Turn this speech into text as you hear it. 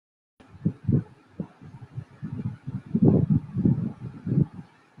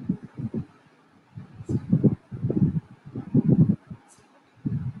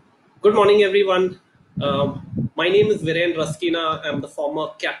Good morning, everyone. My name is Viren Rasquinha. I'm the former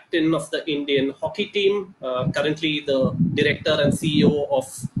captain of the Indian hockey team, currently the director and CEO of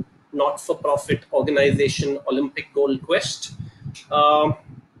not-for-profit organization Olympic Gold Quest. Um,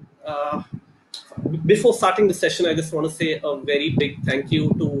 uh, Before starting the session, I just want to say a very big thank you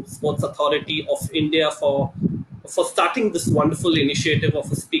to Sports Authority of India for starting this wonderful initiative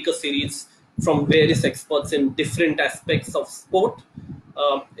of a speaker series from various experts in different aspects of sport.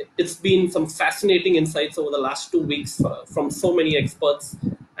 Um, it's been some fascinating insights over the last 2 weeks from so many experts.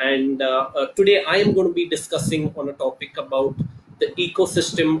 And today I am going to be discussing on a topic about the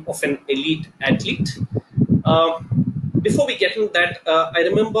ecosystem of an elite athlete. Uh, Before we get into that, I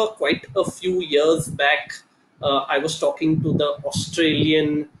remember quite a few years back, I was talking to the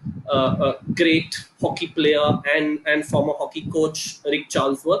Australian great hockey player and former hockey coach, Rick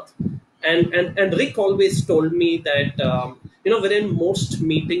Charlesworth. And Rick always told me that, within most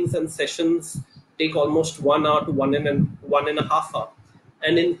meetings and sessions take almost 1 hour to one and a half hour.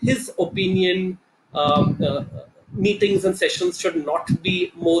 And in his opinion, meetings and sessions should not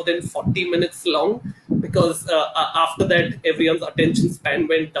be more than 40 minutes long because after that, everyone's attention span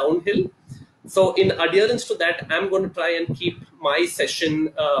went downhill. So, in adherence to that, I'm going to try and keep my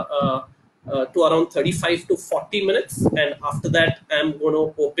session to around 35 to 40 minutes. And after that, I'm going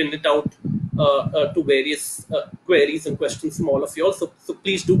to open it out to various queries and questions from all of you all. So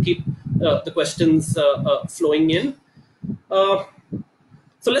please do keep the questions flowing in. Uh,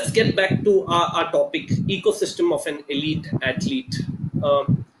 so let's get back to our topic, ecosystem of an elite athlete.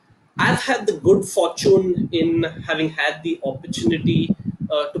 Um, I've had the good fortune in having had the opportunity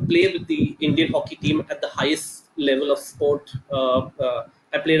to play with the Indian hockey team at the highest level of sport.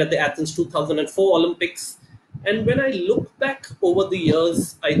 I played at the Athens 2004 Olympics. And when I look back over the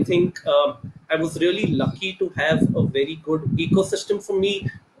years, I think I was really lucky to have a very good ecosystem for me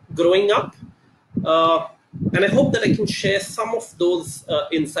growing up. Uh, and I hope that I can share some of those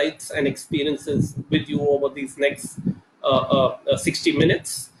insights and experiences with you over these next 60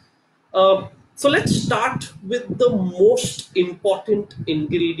 minutes. So let's start with the most important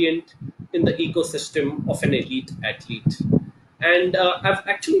ingredient in the ecosystem of an elite athlete. And I've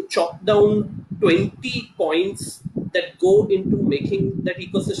actually chopped down 20 points that go into making that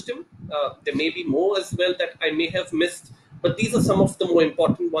ecosystem. There may be more as well that I may have missed, but these are some of the more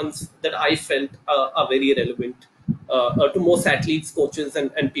important ones that I felt are very relevant to most athletes, coaches,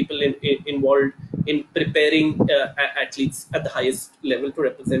 and people involved in preparing athletes at the highest level to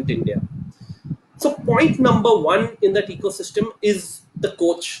represent India. So, point number one in that ecosystem is the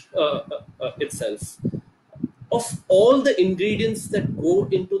coach itself. Of all the ingredients that go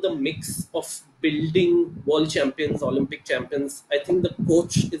into the mix of building world champions, Olympic champions, I think the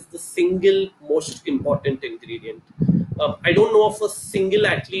coach is the single most important ingredient. I don't know of a single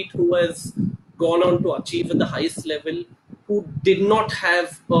athlete who has gone on to achieve at the highest level who did not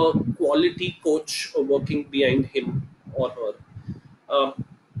have a quality coach working behind him or her. Um,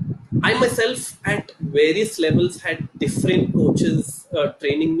 I myself, at various levels, had different coaches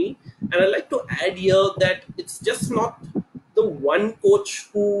training me. And I like to add here that it's just not the one coach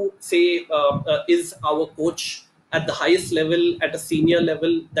who, say, is our coach at the highest level, at a senior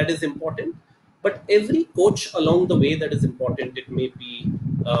level, that is important. But every coach along the way that is important. It may be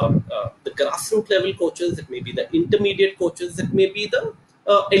the grassroots level coaches, it may be the intermediate coaches, it may be the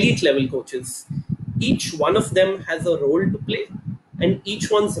elite level coaches. Each one of them has a role to play, and each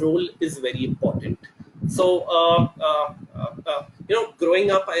one's role is very important. So,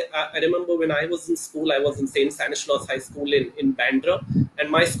 growing up, I remember when I was in school, I was in St. Stanislaus High School in Bandra, and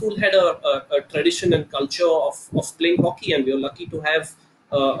my school had a tradition and culture of playing hockey, and we were lucky to have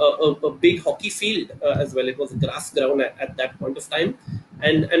a big hockey field as well. It was a grass ground at that point of time.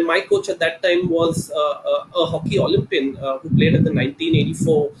 And my coach at that time was a hockey Olympian who played at the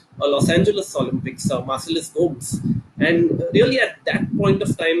 1984 Los Angeles Olympics, Marcellus Gomes. And really at that point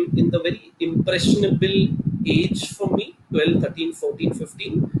of time, in the very impressionable age for me, 12, 13, 14,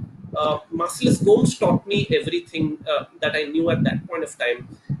 15, Marcellus Gomes taught me everything that I knew at that point of time.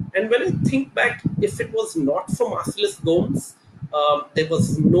 And when I think back, if it was not for Marcellus Gomes, there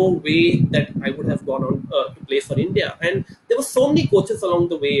was no way that I would have gone on to play for India. And there were so many coaches along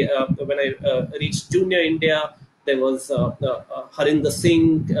the way. When I reached junior India, there was Harinder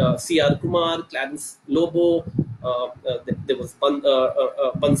Singh, C.R. Kumar, Clarence Lobo. There was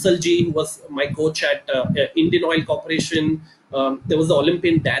Bansalji, who was my coach at Indian Oil Corporation. There was the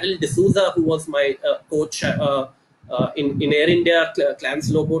Olympian Daryl D'Souza, who was my coach in Air India. Clarence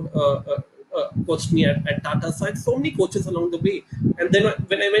Lobo coached me at Tata. So I had so many coaches along the way. And then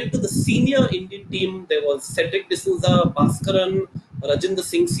when I went to the senior Indian team, there was Cedric D'Souza, Bhaskaran, Rajinder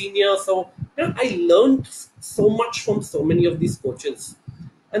Singh Senior. So I learned so much from so many of these coaches.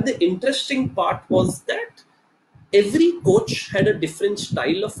 And the interesting part was that every coach had a different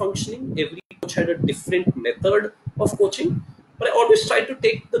style of functioning. Every coach had a different method of coaching. But I always try to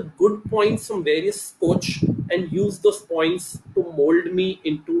take the good points from various coach and use those points to mold me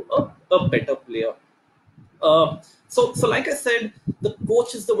into a better player. So like I said, the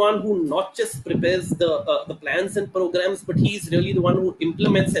coach is the one who not just prepares the plans and programs, but he's really the one who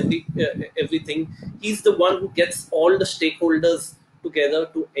implements everything. He's the one who gets all the stakeholders together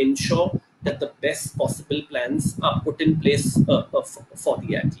to ensure that the best possible plans are put in place for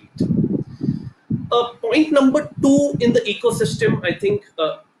the athlete. Point number two in the ecosystem, I think,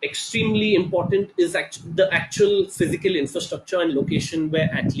 extremely important is the actual physical infrastructure and location where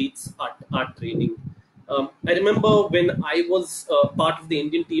athletes are training. I remember when I was part of the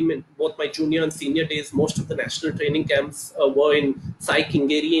Indian team in both my junior and senior days, most of the national training camps were in Sai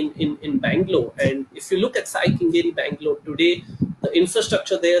Kingeri in Bangalore. And if you look at Sai Kingeri, Bangalore today, the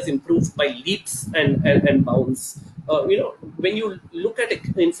infrastructure there is improved by leaps and bounds. When you look at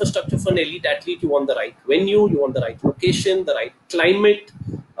infrastructure for an elite athlete, you want the right venue, you want the right location, the right climate.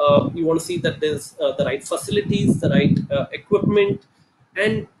 You want to see that there's the right facilities, the right equipment,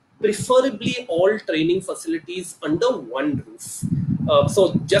 and preferably all training facilities under one roof.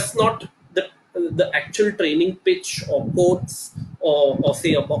 So just not the actual training pitch or courts or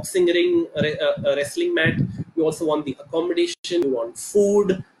say a boxing ring, a wrestling mat. You also want the accommodation, you want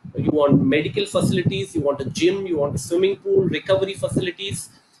food, you want medical facilities, you want a gym, you want a swimming pool, recovery facilities.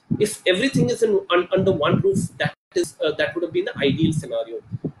 If everything is under one roof, that would have been the ideal scenario.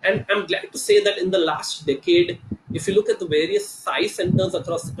 And I'm glad to say that in the last decade, if you look at the various Sai centers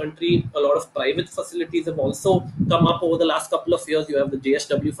across the country, a lot of private facilities have also come up over the last couple of years. You have the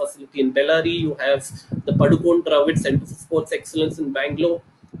JSW facility in Bellary, you have the Padukone Dravid Center for Sports Excellence in Bangalore.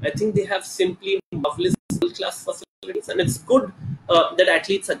 I think they have simply marvelous class facilities, and it's good that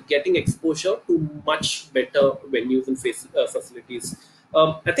athletes are getting exposure to much better venues and facilities.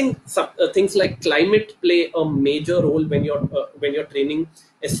 I think some things like climate play a major role when you're training,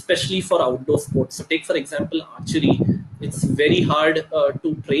 especially for outdoor sports. So take for example archery. It's very hard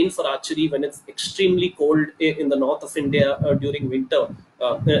to train for archery when it's extremely cold in the north of India during winter,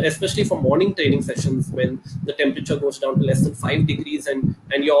 especially for morning training sessions when the temperature goes down to less than 5 degrees and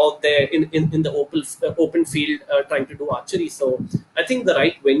you're out there in the open field trying to do archery. So I think the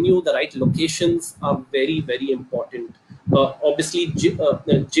right venue, the right locations are very, very important. Obviously,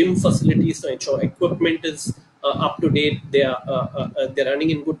 gym facilities to ensure equipment is up to date. They're running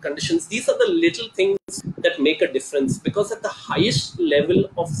in good conditions. These are the little things that make a difference, because at the highest level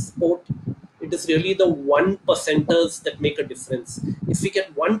of sport, it is really the 1%ers that make a difference. If we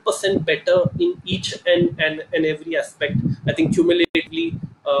get 1% better in each and every aspect, I think cumulatively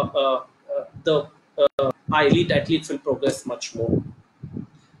the our elite athletes will progress much more.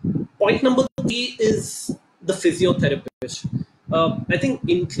 Point number three is the physiotherapist. I think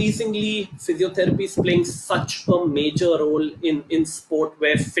increasingly physiotherapy is playing such a major role in sport,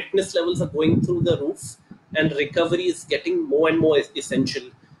 where fitness levels are going through the roof and recovery is getting more and more essential.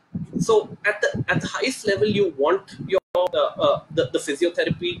 So at the highest level, you want the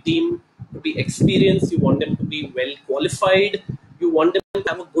physiotherapy team to be experienced. You want them to be well qualified. You want them to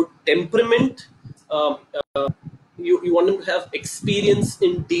have a good temperament. Um, you want them to have experience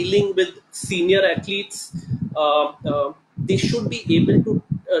in dealing with senior athletes. They should be able to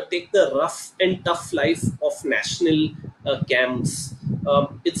take the rough and tough life of national camps.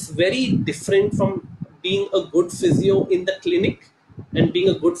 It's very different from being a good physio in the clinic and being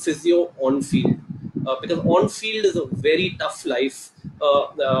a good physio on field. Because on field is a very tough life,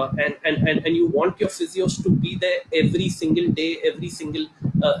 and you want your physios to be there every single day, every single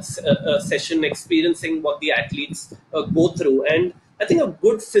session, experiencing what the athletes go through. And I think a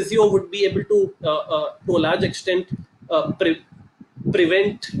good physio would be able to a large extent,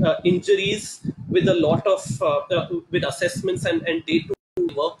 prevent injuries with a lot of with assessments and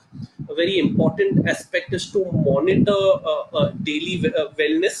day-to-day work. A very important aspect is to monitor daily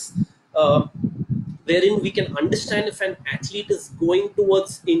wellness, wherein we can understand if an athlete is going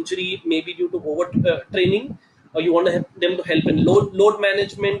towards injury, maybe due to over training, or you want to help them to help in load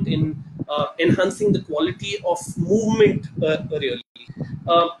management, in enhancing the quality of movement. Really,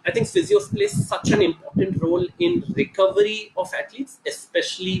 I think physios play such an important role in recovery of athletes,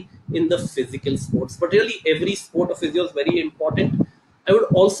 especially in the physical sports. But really, every sport of physio is very important. I would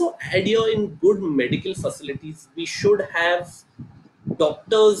also add here, in good medical facilities, we should have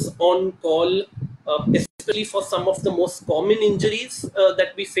doctors on call, especially for some of the most common injuries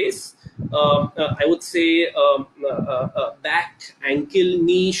that we face. I would say back, ankle,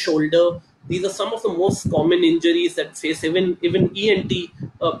 knee, shoulder. These are some of the most common injuries that face even ENT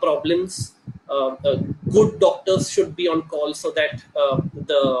problems. Good doctors should be on call so that uh,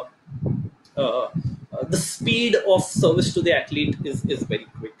 the speed of service to the athlete is very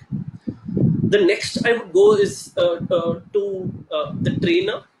quick. The next I would go is to the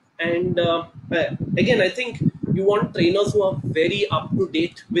trainer, and again, I think you want trainers who are very up to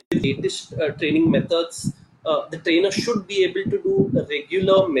date with latest training methods. The trainer should be able to do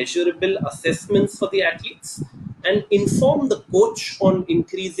regular, measurable assessments for the athletes and inform the coach on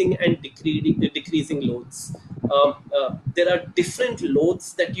increasing and decreasing loads. There are different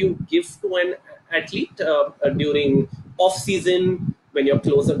loads that you give to an athlete during off season, when you're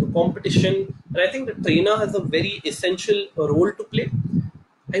closer to competition, and I think the trainer has a very essential role to play.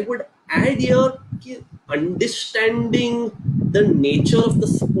 I would add here understanding the nature of the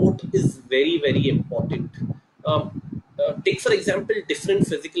sport is very, very important. Take, for example, different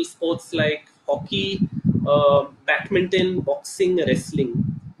physical sports like hockey, badminton, boxing,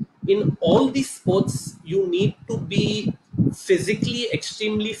 wrestling. In all these sports, you need to be physically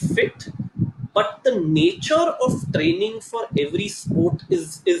extremely fit, but the nature of training for every sport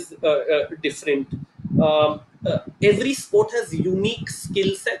is different. Every sport has unique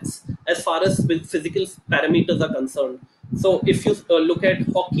skill sets as far as physical parameters are concerned. So if you look at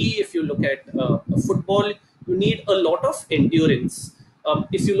hockey, if you look at football, you need a lot of endurance.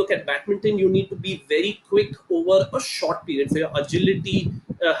 If you look at badminton, you need to be very quick over a short period. So your agility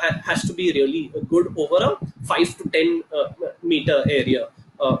has to be really good over a 5 to 10 meter area.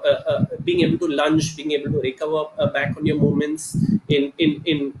 Being able to lunge, being able to recover back on your movements in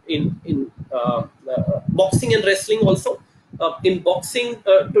boxing and wrestling also. In boxing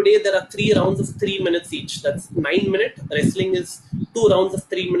today, there are 3 rounds of 3 minutes each. That's 9 minutes. Wrestling is 2 rounds of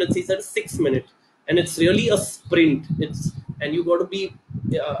 3 minutes each. That's 6 minutes, and it's really a sprint. And you got to be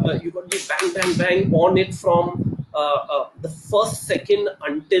bang bang bang on it from the first second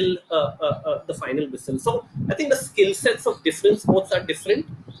until the final whistle. So I think the skill sets of different sports are different.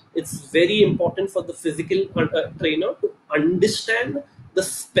 It's very important for the physical trainer to understand the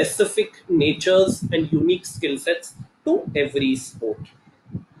specific natures and unique skill sets to every sport.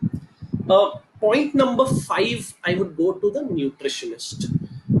 Point number 5, I would go to the nutritionist.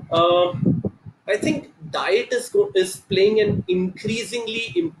 I think diet is playing an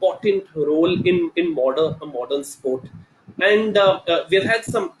increasingly important role in modern sport, and we've had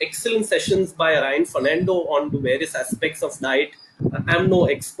some excellent sessions by Ryan Fernando on the various aspects of diet. I'm no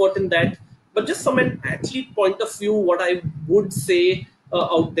expert in that, but just from an athlete point of view, what I would say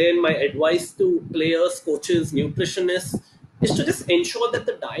out there in my advice to players, coaches, nutritionists is to just ensure that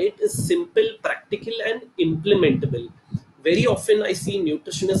the diet is simple, practical, and implementable. Very often I see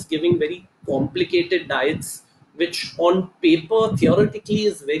nutritionists giving very complicated diets, which on paper theoretically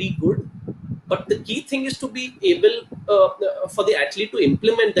is very good, but the key thing is to be able for the athlete to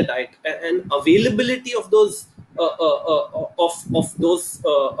implement the diet, and availability of those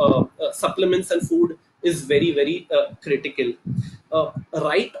supplements and food is very, very critical.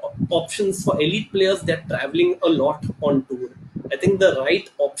 Right options for elite players, they're traveling a lot on tour. I think the right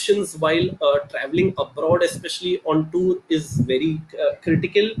options while traveling abroad, especially on tour, is very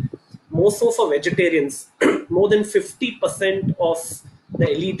critical. More so for vegetarians. More than 50% of the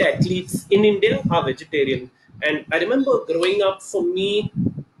elite athletes in India are vegetarian. And I remember growing up, for me,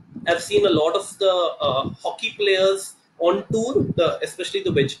 I've seen a lot of the hockey players on tour, especially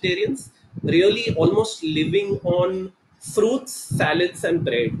the vegetarians, really almost living on fruits, salads, and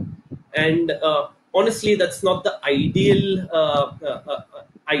bread. And honestly, that's not the ideal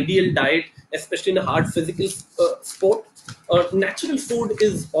diet, especially in a hard physical sport. Natural food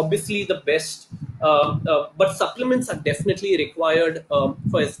is obviously the best, but supplements are definitely required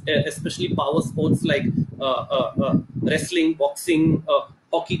for especially power sports like wrestling, boxing,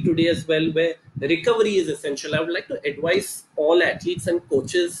 hockey today as well, where recovery is essential. I would like to advise all athletes and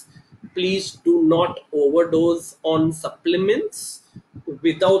coaches, please do not overdose on supplements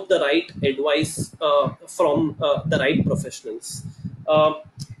without the right advice from the right professionals.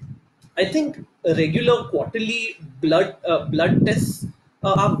 I think regular quarterly blood tests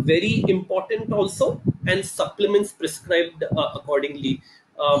are very important also, and supplements prescribed accordingly.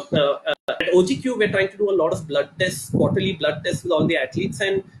 At OGQ, we're trying to do a lot of blood tests, quarterly blood tests with all the athletes,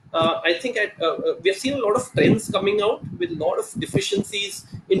 and I think we have seen a lot of trends coming out with a lot of deficiencies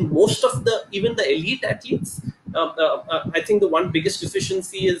in most of even the elite athletes. I think the one biggest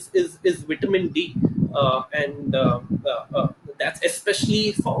deficiency is vitamin D, and that's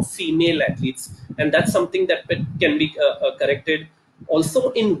especially for female athletes, and that's something that can be corrected.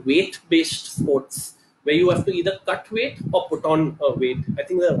 Also in weight-based sports, where you have to either cut weight or put on weight, I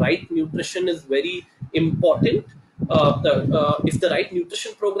think the right nutrition is very important. If the right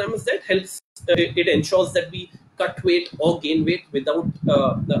nutrition program is there, it helps. It ensures that we cut weight or gain weight without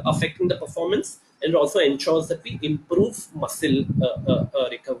affecting the performance, and also ensures that we improve muscle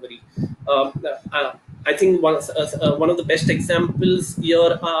recovery. I think one of the best examples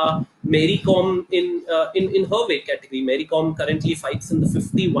here are Mary Kom in her weight category. Mary Kom currently fights in the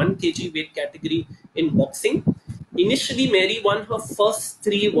 51 kg weight category in boxing. Initially, Mary won her first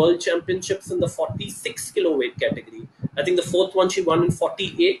 3 world championships in the 46 kilo weight category. I think the fourth one she won in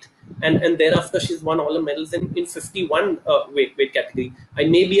 48, and thereafter she's won all the medals in 51 weight category. I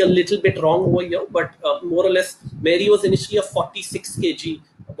may be a little bit wrong over here, but more or less, Mary was initially a 46 kg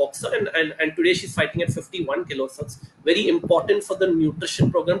boxer, and today she's fighting at 51 kilos. So it's very important for the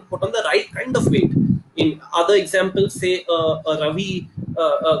nutrition program to put on the right kind of weight. In other examples, say Ravi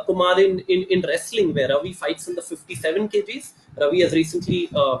Kumar in wrestling, where Ravi fights in the 57 kgs. Ravi has recently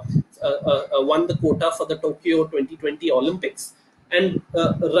won the quota for the Tokyo 2020 Olympics. And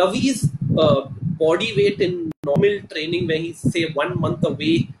Ravi's body weight in normal training, where he's say 1 month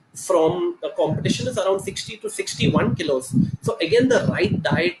away from a competition, is around 60 to 61 kilos. So again, the right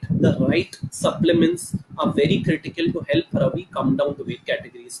diet, the right supplements are very critical to help Ravi come down the weight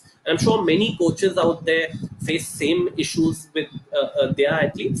categories. And I'm sure many coaches out there face same issues with their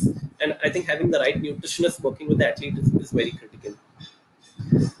athletes. And I think having the right nutritionist working with the athlete is very critical.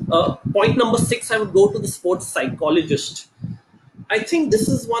 Point number 6, I would go to the sports psychologist. I think this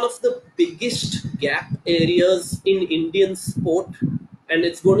is one of the biggest gap areas in Indian sport, and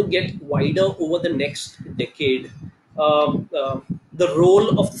it's going to get wider over the next decade. The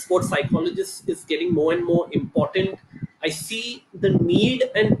role of the sports psychologist is getting more and more important. I see the need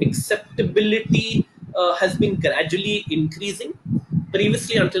and acceptability has been gradually increasing.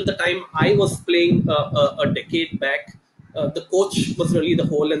 Previously, until the time I was playing a decade back, the coach was really the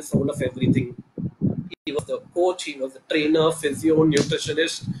whole and soul of everything. He was the coach, he was the trainer, physio,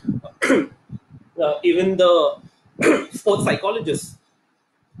 nutritionist, even the sports psychologist.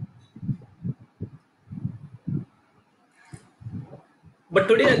 But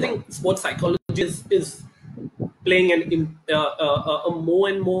today, I think sports psychology is playing a more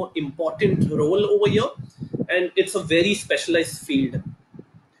and more important role over here, and it's a very specialized field.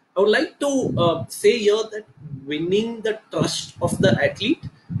 I would like to say here that winning the trust of the athlete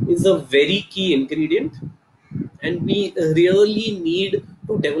is a very key ingredient, and we really need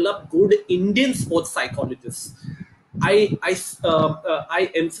to develop good Indian sports psychologists. I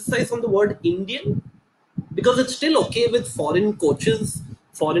emphasize on the word Indian because it's still okay with foreign coaches,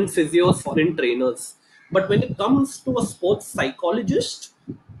 foreign physios, foreign trainers. But when it comes to a sports psychologist,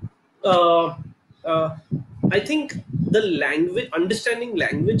 uh, uh, I think the understanding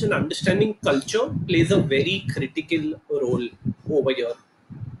language and understanding culture plays a very critical role over here.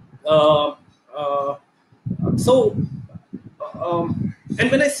 Uh, uh, so, and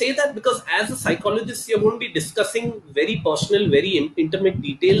when I say that, because as a psychologist, you're going to be discussing very personal, very intimate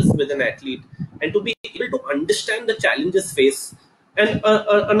details with an athlete, and to be able to understand the challenges faced. And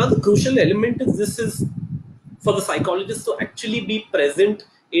another crucial element is this is for the psychologist to actually be present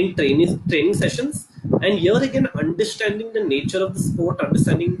in training sessions, and here again understanding the nature of the sport,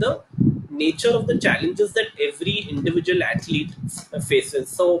 understanding the nature of the challenges that every individual athlete faces.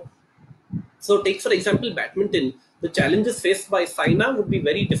 So take for example badminton. The challenges faced by Saina would be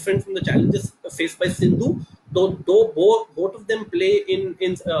very different from the challenges faced by Sindhu, though both of them play in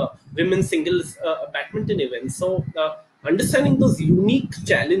women's singles badminton events. So understanding those unique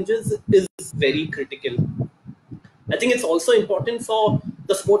challenges is very critical. I think it's also important for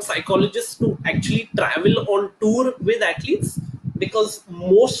the sports psychologists to actually travel on tour with athletes, because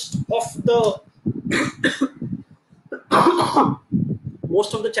most of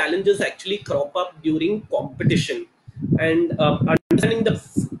the challenges actually crop up during competition, and understanding the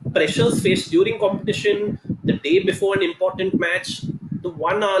pressures faced during competition, the day before an important match, the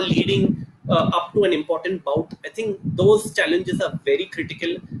 1 hour leading up to an important bout. I think those challenges are very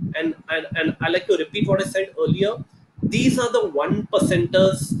critical, and I like to repeat what I said earlier. These are the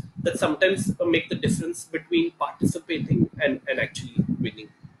 1%ers that sometimes make the difference between participating and actually winning.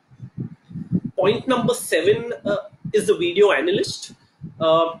 Point number 7 is the video analyst.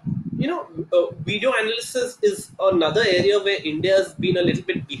 Uh, Video analysis is another area where India has been a little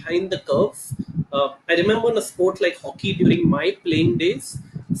bit behind the curve. I remember in a sport like hockey during my playing days,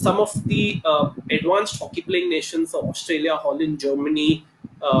 some of the advanced hockey playing nations, so Australia, Holland, Germany,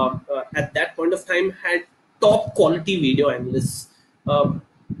 at that point of time had top quality video analysts.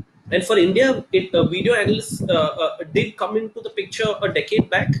 And for India, video analysts did come into the picture a decade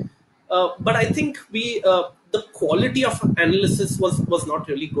back, but I think the quality of analysis was not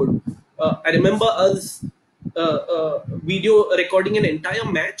really good. I remember us video recording an entire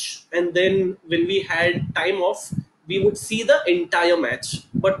match, and then when we had time off, we would see the entire match.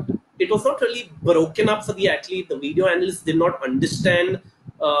 But it was not really broken up for the athlete. The video analyst did not understand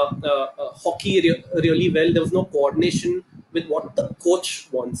hockey really well. There was no coordination with what the coach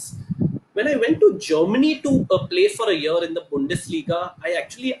wants. When I went to Germany to play for a year in the Bundesliga, I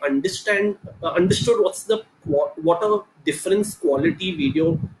actually understood what a difference quality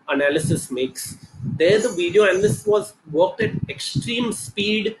video analysis makes. There, the video analyst was worked at extreme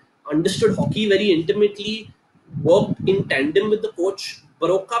speed, understood hockey very intimately, worked in tandem with the coach,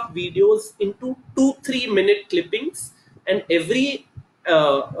 broke up videos into 2-3 minute clippings, and every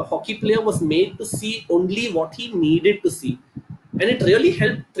hockey player was made to see only what he needed to see. And it really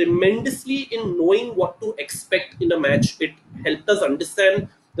helped tremendously in knowing what to expect in a match. It helped us understand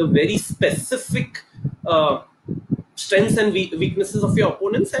the very specific strengths and weaknesses of your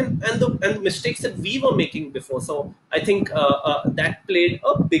opponents, and the mistakes that we were making before. So I think that played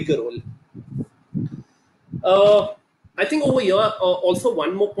a big role. I think over here, also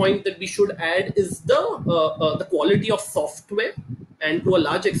one more point that we should add is the quality of software, and to a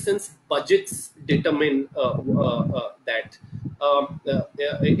large extent, budgets determine that.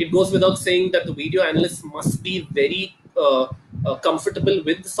 It goes without saying that the video analyst must be very comfortable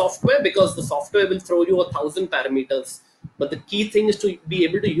with the software, because the software will throw you 1,000 parameters. But the key thing is to be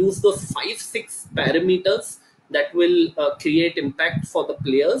able to use those 5-6 parameters that will create impact for the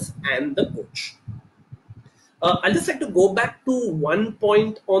players and the coach. I'd just like to go back to one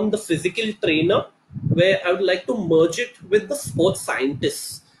point on the physical trainer, where I would like to merge it with the sports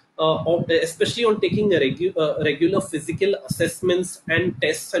scientists, especially on taking regular physical assessments and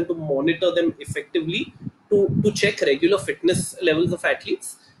tests, and to monitor them effectively to check regular fitness levels of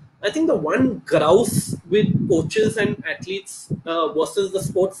athletes. I think the one grouse with coaches and athletes versus the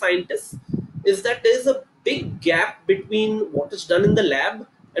sports scientists is that there is a big gap between what is done in the lab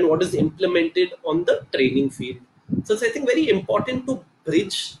and what is implemented on the training field. So it's, I think, very important to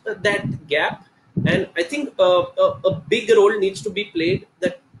bridge that gap. And I think a big role needs to be played,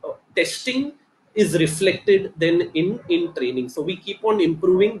 that testing is reflected then in training. So we keep on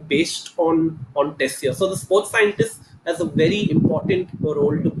improving based on tests here. So the sports scientist has a very important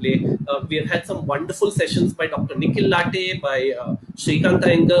role to play. We have had some wonderful sessions by Dr. Nikhil Latte, by Shrikant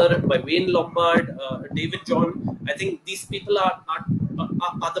Iyengar, by Wayne Lombard, David John. I think these people are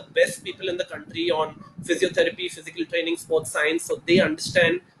the best people in the country on physiotherapy, physical training, sports science. So they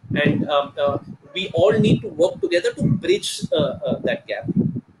understand, and we all need to work together to bridge that gap.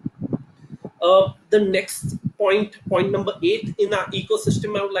 The next point number 8 in our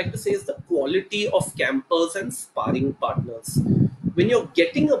ecosystem, I would like to say, is the quality of campers and sparring partners. When you're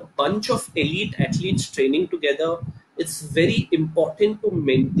getting a bunch of elite athletes training together, it's very important to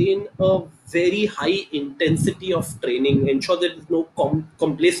maintain a very high intensity of training, ensure that there's no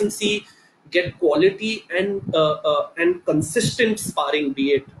complacency, get quality and consistent sparring,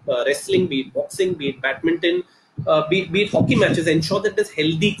 be it wrestling, be it boxing, be it badminton, be it hockey matches. Ensure that there's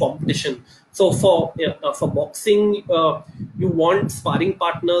healthy competition. So for boxing, you want sparring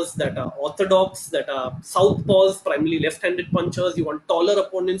partners that are orthodox, that are southpaws, primarily left-handed punchers. You want taller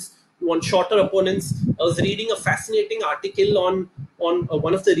opponents. You want shorter opponents. I was reading a fascinating article on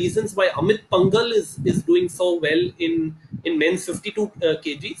one of the reasons why Amit Pangal is doing so well in men's 52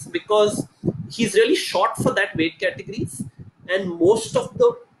 kgs, because he's really short for that weight categories, and most of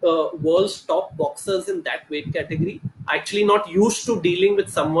the world's top boxers in that weight category are actually not used to dealing with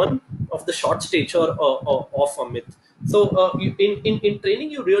someone of the short stature of Amit. So in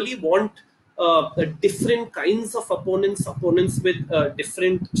training, you really want different kinds of opponents with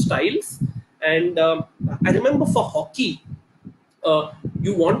different styles. And I remember for hockey,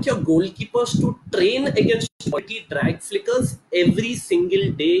 you want your goalkeepers to train against quality drag flickers every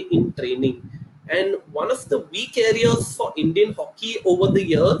single day in training. And one of the weak areas for Indian hockey over the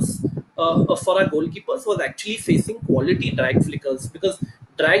years for our goalkeepers was actually facing quality drag flickers, because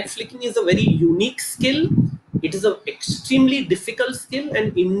drag flicking is a very unique skill. It is an extremely difficult skill,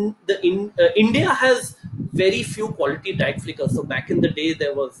 and India has very few quality drag flickers. So back in the day,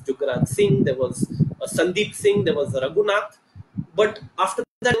 there was Jugraj Singh, there was Sandeep Singh, there was Raghunath, but after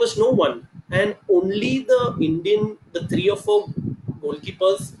that, there was no one. And only the 3 or 4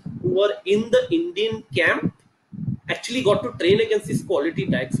 goalkeepers who were in the Indian camp actually got to train against these quality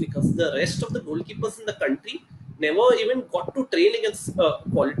drag flickers. The rest of the goalkeepers in the country never even got to train against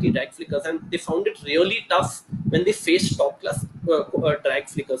quality drag flickers, and they found it really tough when they faced top class drag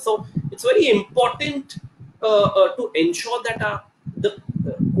flicker. So it's very important to ensure that the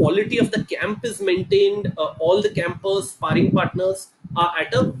quality of the camp is maintained. All the campers, sparring partners are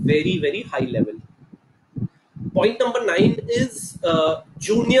at a very, very high level. Point number 9 is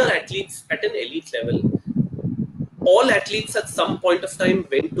junior athletes at an elite level. All athletes at some point of time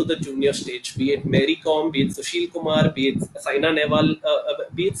went to the junior stage, be it Mary Kom, be it Sushil Kumar, be it Saina Nehwal,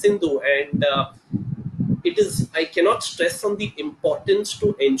 be it Sindhu. And it is, I cannot stress on the importance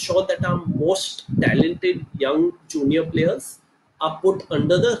to ensure that our most talented young junior players are put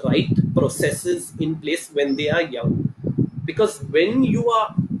under the right processes in place when they are young. Because when you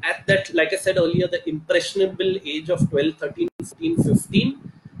are at that, like I said earlier, the impressionable age of 12, 13, 14,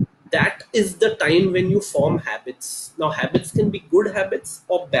 15, that is the time when you form habits. Now, habits can be good habits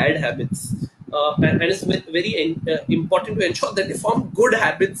or bad habits. And it's very important to ensure that they form good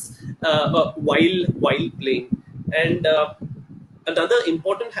habits while playing. And another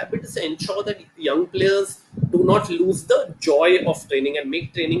important habit is to ensure that young players do not lose the joy of training and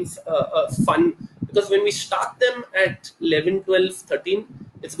make trainings fun. Because when we start them at 11, 12, 13,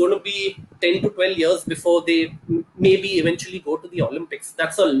 it's going to be 10 to 12 years before they maybe eventually go to the Olympics.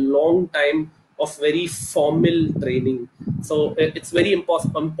 That's a long time of very formal training. So it's very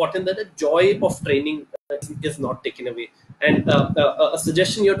important that the joy of training is not taken away. And a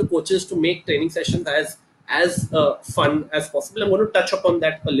suggestion here to coaches to make training sessions as fun as possible. I'm going to touch upon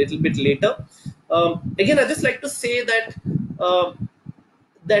that a little bit later. Again, I just like to say that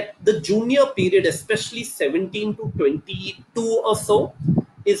that the junior period, especially 17 to 22 or so,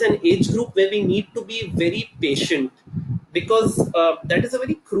 is an age group where we need to be very patient, because that is a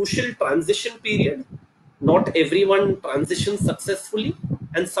very crucial transition period. Not everyone transitions successfully,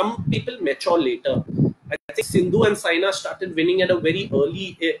 and some people mature later. I think Sindhu and Saina started winning at a very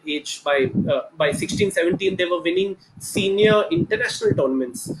early age. By 16, 17, they were winning senior international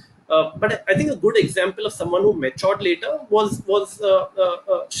tournaments. But I think a good example of someone who matured later was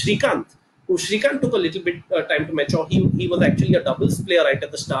Shrikant. Shrikant took a little bit time to mature. He was actually a doubles player right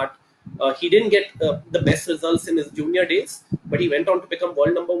at the start. He didn't get the best results in his junior days, but he went on to become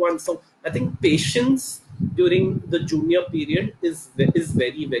world number 1. So I think patience during the junior period is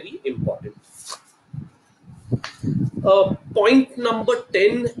very, very important. Point number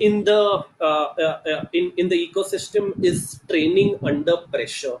 10 in the in the ecosystem is training under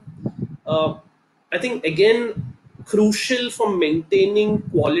pressure. I think again crucial for maintaining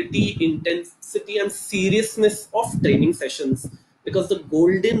quality, intensity, and seriousness of training sessions. Because the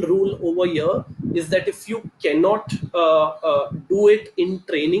golden rule over here is that if you cannot do it in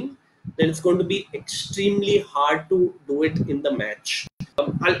training, then it's going to be extremely hard to do it in the match.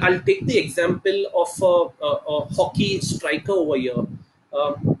 I'll take the example of a hockey striker over here.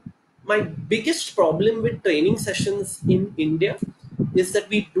 My biggest problem with training sessions in India is that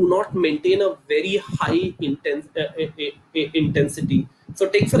we do not maintain a very high intensity. So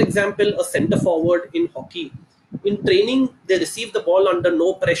take, for example, a center forward in hockey. In training, they receive the ball under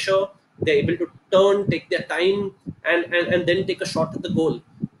no pressure. They're able to turn, take their time, and then take a shot at the goal.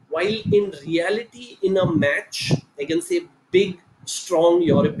 While in reality, in a match against a big, strong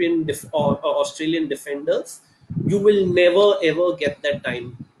European or Australian defenders, you will never ever get that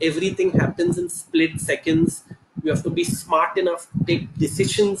time. Everything happens in split seconds. You have to be smart enough to take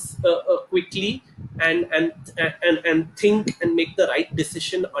decisions quickly and think and make the right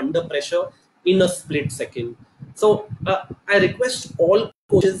decision under pressure in a split second. So I request all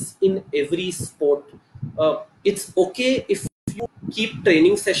coaches in every sport, it's okay if you keep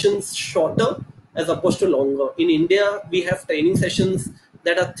training sessions shorter as opposed to longer. In India, we have training sessions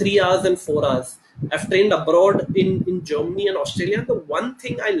that are 3 hours and 4 hours. I've trained abroad in Germany and Australia. The one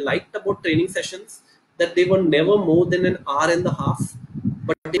thing I liked about training sessions, that they were never more than an hour and a half,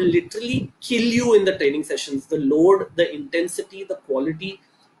 but they literally kill you in the training sessions. The load, the intensity, the quality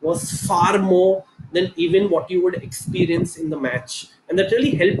was far more than even what you would experience in the match. And that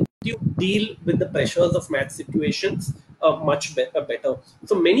really helped you deal with the pressures of match situations much better.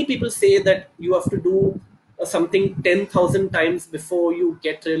 So many people say that you have to do something 10,000 times before you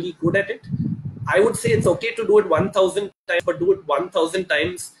get really good at it. I would say it's okay to do it 1,000 times, but do it 1,000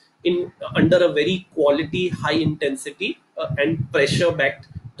 times in under a very quality, high intensity and pressure-backed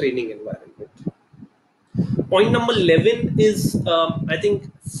training environment. Point number 11 is, I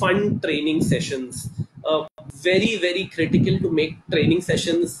think, fun training sessions. Very, very critical to make training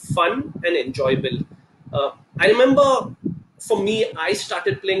sessions fun and enjoyable. I remember, for me, I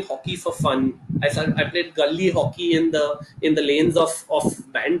started playing hockey for fun. I played gully hockey in the lanes of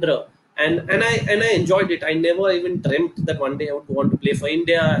Bandra, and I enjoyed it. I never even dreamt that one day I would go on to play for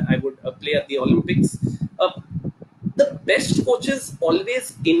India. I would play at the Olympics. the best coaches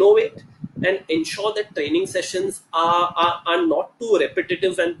always innovate and ensure that training sessions are not too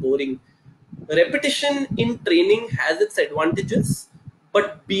repetitive and boring. Repetition in training has its advantages,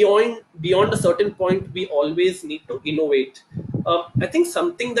 but beyond a certain point, we always need to innovate. I think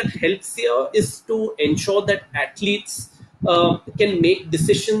something that helps here is to ensure that athletes can make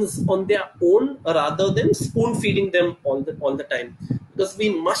decisions on their own rather than spoon feeding them all the time. Because we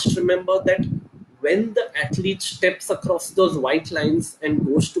must remember that when the athlete steps across those white lines and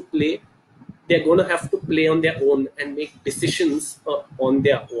goes to play, they're going to have to play on their own and make decisions on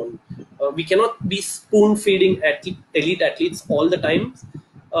their own. We cannot be spoon feeding elite athletes all the time.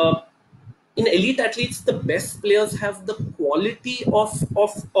 Uh, in elite athletes, the best players have the quality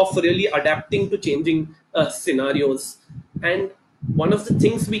of really adapting to changing scenarios. And one of the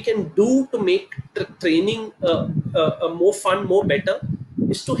things we can do to make training more fun, more better,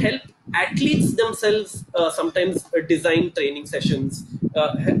 is to help athletes themselves sometimes design training sessions.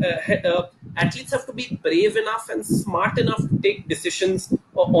 Athletes have to be brave enough and smart enough to take decisions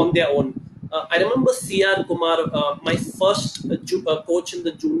on their own. I remember C.R. Kumar, my first coach in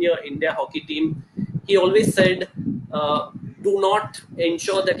the junior India hockey team. He always said, do not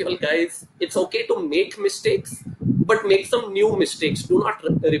ensure that you guys, it's okay to make mistakes, but make some new mistakes. Do not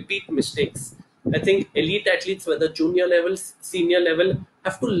repeat mistakes. I think elite athletes, whether junior level, senior level,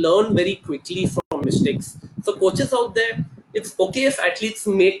 have to learn very quickly from mistakes. So coaches out there, it's okay if athletes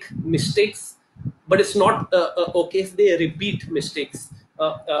make mistakes, but it's not okay if they repeat mistakes.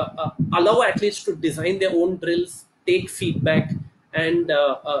 Allow athletes to design their own drills, take feedback, and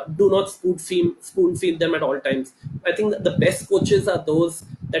do not spoon feed them at all times. I think that the best coaches are those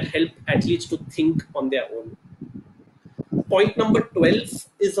that help athletes to think on their own. Point number 12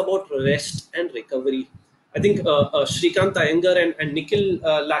 is about rest and recovery. I think Shrikant Iyengar and Nikhil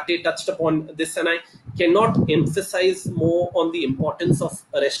Latte touched upon this, and I cannot emphasize more on the importance of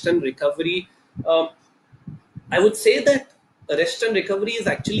rest and recovery. I would say that rest and recovery is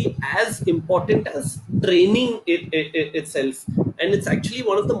actually as important as training itself, and it's actually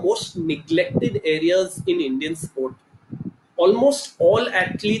one of the most neglected areas in Indian sport. Almost all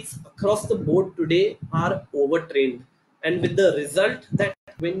athletes across the board today are overtrained, and with the result that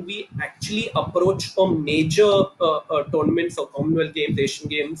when we actually approach a major tournaments or Commonwealth Games, Asian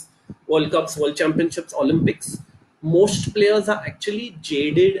Games, World Cups, World Championships, Olympics, most players are actually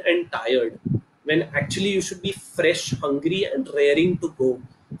jaded and tired, when actually you should be fresh, hungry, and raring to go.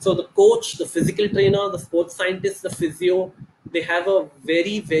 So the coach, the physical trainer, the sports scientist, the physio, they have a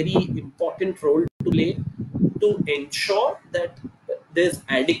very, very important role to play to ensure that there's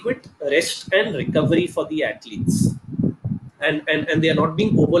adequate rest and recovery for the athletes. And they are not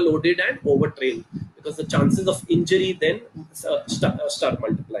being overloaded and overtrained, because the chances of injury then start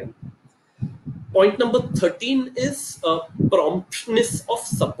multiplying. Point number 13 is promptness of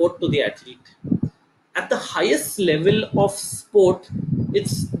support to the athlete. At the highest level of sport,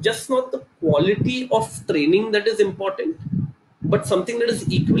 it's just not the quality of training that is important, but something that is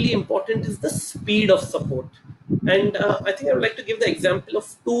equally important is the speed of support. And I think I would like to give the example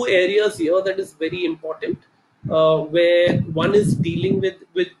of two areas here that is very important, where one is dealing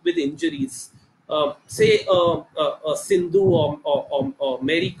with injuries. Say Sindhu or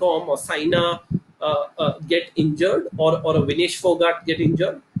Mary Kom or Saina get injured, or a Vinesh Fogart get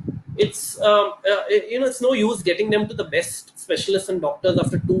injured. It's it's no use getting them to the best specialists and doctors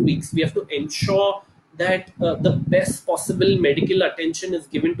after 2 weeks. We have to ensure that the best possible medical attention is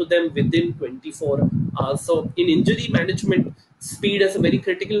given to them within 24 hours. So in injury management, speed has a very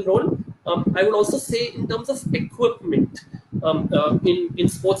critical role. I would also say in terms of equipment, in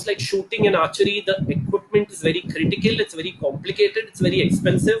sports like shooting and archery, the equipment is very critical. It's very complicated. It's very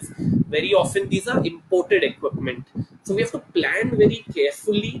expensive. Very often these are imported equipment. So we have to plan very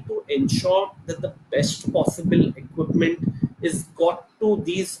carefully to ensure that the best possible equipment is got to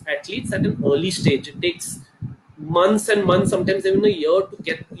these athletes at an early stage. It takes months and months, sometimes even a year, to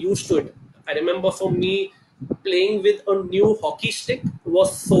get used to it. I remember for me, playing with a new hockey stick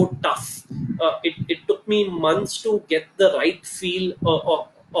was so tough. It took me months to get the right feel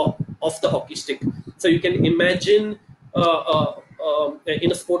of the hockey stick. So you can imagine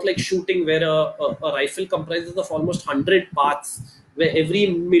in a sport like shooting, where a rifle comprises of almost 100 parts, where every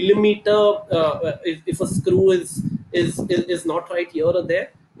millimeter, if a screw is not right here or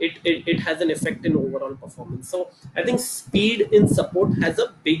there, it has an effect in overall performance. So I think speed in support has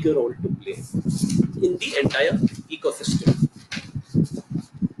a big role to play in the entire ecosystem.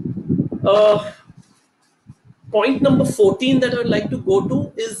 Point number 14 that I would like to go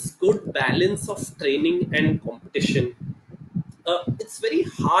to is good balance of training and competition. It's very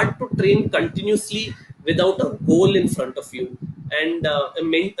hard to train continuously without a goal in front of you. And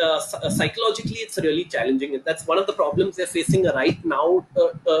psychologically, it's really challenging. That's one of the problems they're facing right now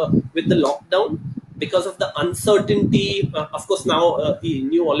with the lockdown, because of the uncertainty. Of course, now the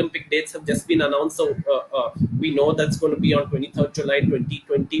new Olympic dates have just been announced, so we know that's going to be on 23rd July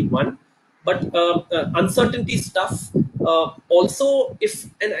 2021. But uncertainty stuff. Also, if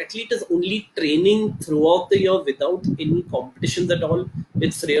an athlete is only training throughout the year without any competitions at all,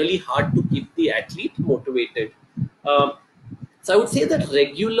 it's really hard to keep the athlete motivated. Um, so I would say that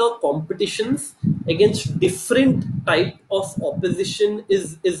regular competitions against different type of opposition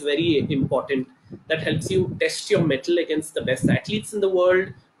is very important. That helps you test your mettle against the best athletes in the world.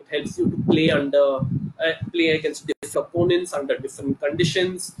 It helps you to play against different opponents under different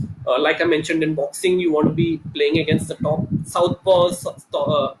conditions. Like I mentioned, in boxing, you want to be playing against the top southpaws,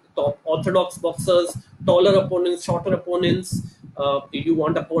 top orthodox boxers, taller opponents, shorter opponents. You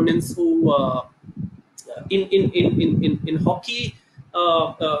want opponents who in hockey,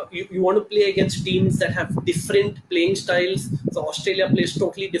 you want to play against teams that have different playing styles. So Australia plays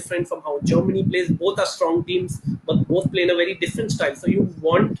totally different from how Germany plays. Both are strong teams, but both play in a very different style. So you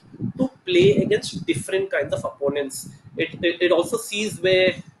want to play against different kinds of opponents. It also sees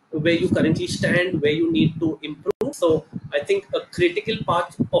where you currently stand, where you need to improve. So I think a critical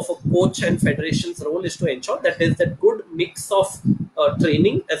part of a coach and federation's role is to ensure that there's that good mix of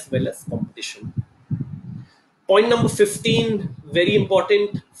training as well as competition. Point number 15, very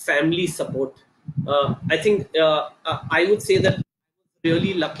important: family support. I think I would say that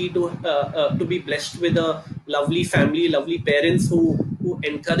really lucky to be blessed with a lovely family, lovely parents who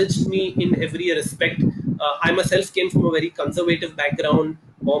encouraged me in every respect. I myself came from a very conservative background.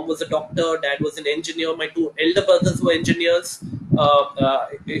 Mom was a doctor, dad was an engineer. My two elder brothers were engineers.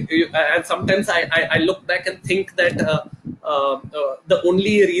 And sometimes I look back and think that the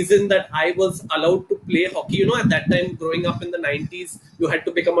only reason that I was allowed to play hockey, at that time, growing up in the 90s, you had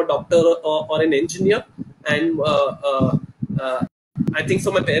to become a doctor or an engineer. And I think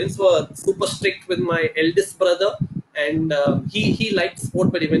so. My parents were super strict with my eldest brother, and he liked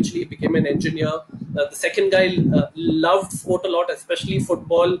sport, but eventually he became an engineer. The second guy loved sport a lot, especially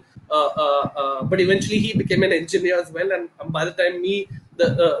football, but eventually he became an engineer as well. And by the time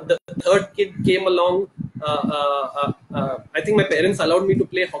the third kid came along, I think my parents allowed me to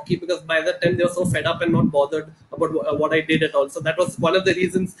play hockey, because by that time they were so fed up and not bothered about what I did at all. So that was one of the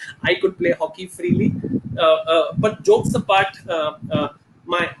reasons I could play hockey freely. But jokes apart,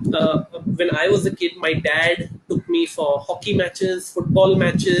 when I was a kid, my dad took me for hockey matches, football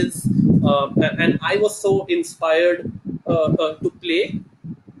matches, and I was so inspired to play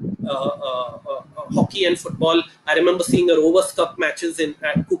hockey and football. I remember seeing a Rovers Cup matches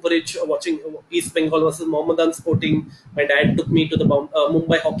at Cooperage, watching East Bengal versus Mohammedan Sporting. My dad took me to the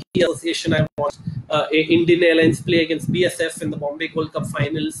Mumbai Hockey Association. I watched Indian Airlines play against BSF in the Bombay Gold Cup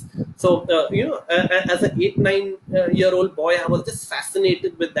finals. So, as an 8-9-year-old boy, I was just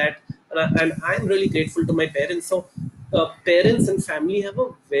fascinated with that. And I'm really grateful to my parents. So, parents and family have a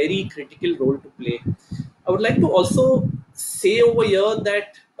very critical role to play. I would like to also say over here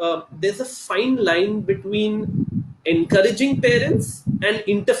that there's a fine line between encouraging parents and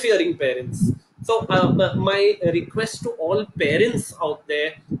interfering parents. So my request to all parents out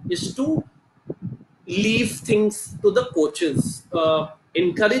there is to leave things to the coaches.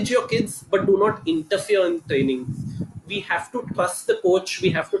 Encourage your kids, but do not interfere in training. We have to trust the coach. We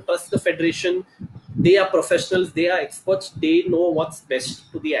have to trust the federation. They are professionals. They are experts. They know what's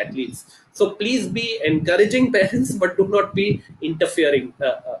best to the athletes. So please be encouraging parents, but do not be interfering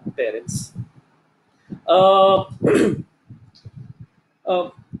parents. Uh,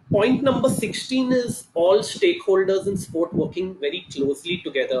 Point number 16 is all stakeholders in sport working very closely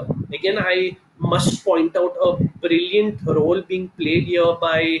together. Again, I must point out a brilliant role being played here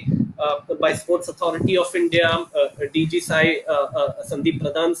by Sports Authority of India, DG Sai, Sandeep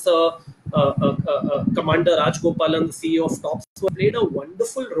Pradhan sir, Commander Raj Gopalan, the CEO of TOPS, who have played a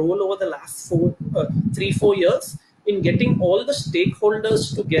wonderful role over the last 3-4 years in getting all the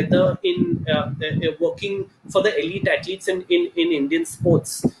stakeholders together in working for the elite athletes in Indian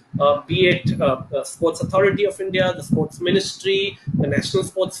sports, be it Sports Authority of India, the Sports Ministry, the National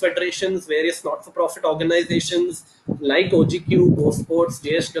Sports Federations, various not-for-profit organizations like OGQ, Go Sports,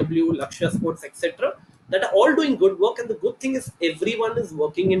 JSW, Lakshya Sports, etc., that are all doing good work. And the good thing is everyone is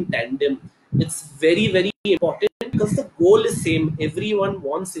working in tandem. It's very, very important, because the goal is same. Everyone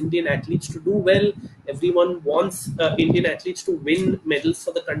wants Indian athletes to do well. Everyone wants Indian athletes to win medals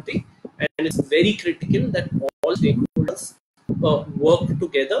for the country. And it's very critical that all stakeholders work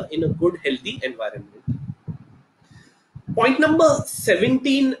together in a good, healthy environment. Point number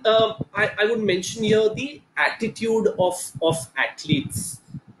 17, I would mention here the attitude of athletes.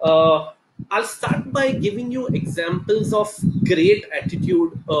 I'll start by giving you examples of great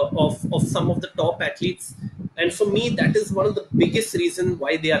attitude of some of the top athletes. And for me, that is one of the biggest reasons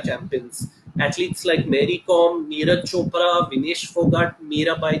why they are champions. Athletes like Mary Kom, Neeraj Chopra, Vinesh Fogart,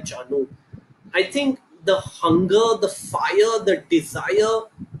 Mirabai Chanu. I think the hunger, the fire, the desire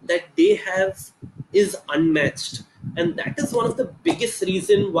that they have is unmatched. And that is one of the biggest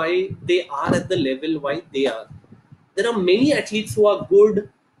reason why they are at the level why they are. There are many athletes who are good,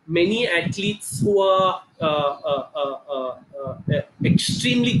 many athletes who are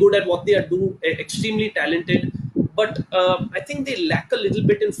extremely good at what they are doing, extremely talented. But I think they lack a little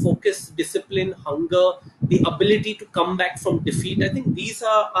bit in focus, discipline, hunger, the ability to come back from defeat. I think these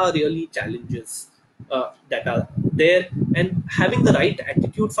are really challenges that are there, and having the right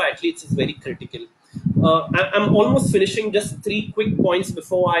attitude for athletes is very critical. I'm almost finishing. Just three quick points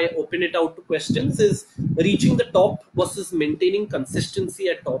before I open it out to questions. Is reaching the top versus maintaining consistency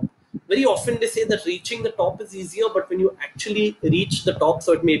at top. Very often they say that reaching the top is easier, but when you actually reach the top,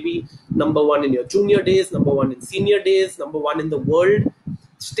 so it may be number one in your junior days, number one in senior days, number one in the world,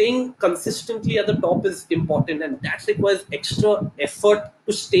 staying consistently at the top is important, and that requires extra effort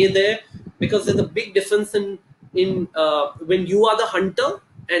to stay there, because there's a big difference in when you are the hunter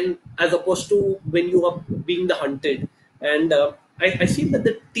and as opposed to when you are being the hunted. And I feel that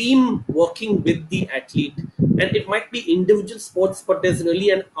the team working with the athlete, and it might be individual sports, but there's really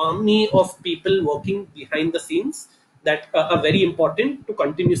an army of people working behind the scenes that are very important to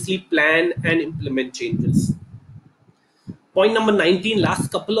continuously plan and implement changes. Point number 19,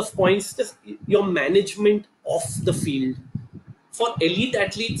 last couple of points, just your management of the field. For elite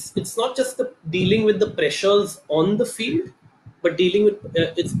athletes, it's not just the dealing with the pressures on the field, but dealing with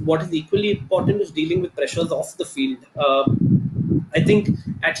it's what is equally important is dealing with pressures off the field. I think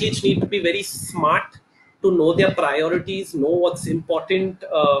athletes need to be very smart to know their priorities, know what's important.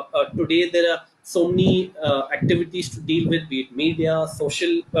 Today, there are so many activities to deal with, be it media,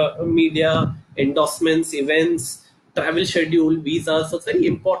 social media, endorsements, events, travel schedule, visas. So it's very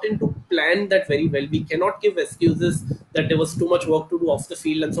important to plan that very well. We cannot give excuses that there was too much work to do off the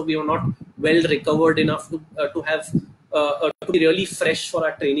field, and so we were not well recovered enough to have to be really fresh for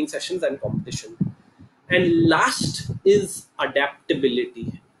our training sessions and competition. And last is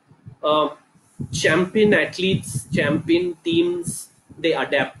adaptability. Uh, Champion athletes, champion teams, they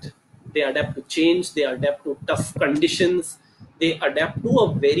adapt. They adapt to change, they adapt to tough conditions, they adapt to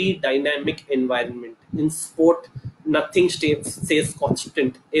a very dynamic environment. In sport, nothing stays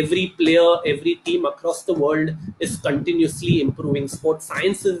constant. Every player, every team across the world is continuously improving. Sport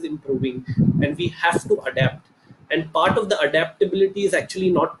science is improving, and we have to adapt. And part of the adaptability is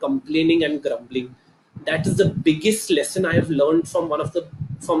actually not complaining and grumbling. That is the biggest lesson I have learned from one of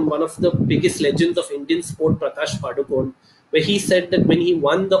the biggest legends of Indian sport, Prakash Padukone, where he said that when he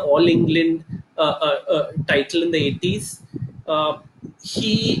won the All England title in the 80s,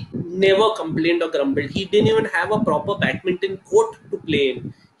 he never complained or grumbled. He didn't even have a proper badminton court to play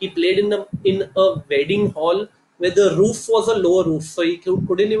in. He played in a wedding hall where the roof was a low roof, so he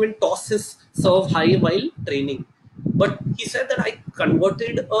couldn't even toss his serve high while training. But he said that I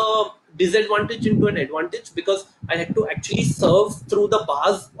converted a disadvantage into an advantage because I had to actually serve through the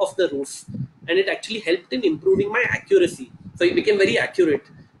bars of the roof, and it actually helped in improving my accuracy. So he became very accurate,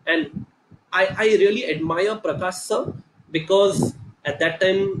 and I really admire Prakash sir, because at that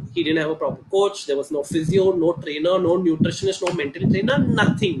time he didn't have a proper coach, there was no physio, no trainer, no nutritionist, no mental trainer,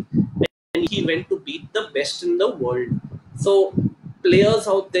 nothing, and he went to beat the best in the world. So players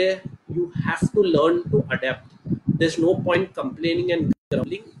out there, you have to learn to adapt. There's no point complaining and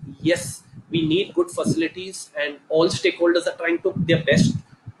grumbling. Yes, we need good facilities, and all stakeholders are trying to their best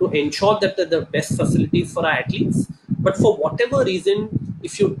to ensure that they're the best facilities for our athletes. But for whatever reason,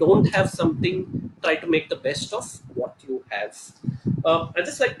 if you don't have something, try to make the best of what you have. I'd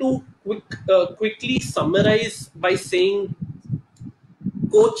just like to quickly summarize by saying,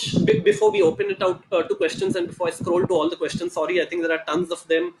 coach, before we open it out to questions, and before I scroll to all the questions, sorry, I think there are tons of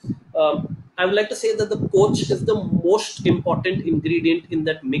them. I would like to say that the coach is the most important ingredient in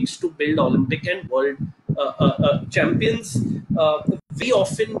that mix to build Olympic and world champions. Very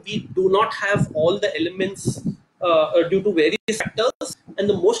often we do not have all the elements due to various factors, and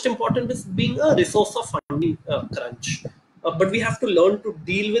the most important is being a resource of funding crunch. But we have to learn to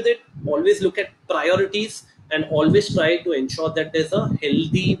deal with it, always look at priorities, and always try to ensure that there's a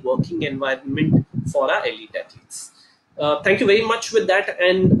healthy working environment for our elite athletes. Thank you very much with that.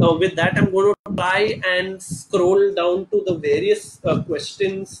 And with that, I'm going to try and scroll down to the various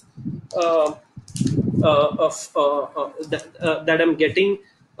questions. that I'm getting.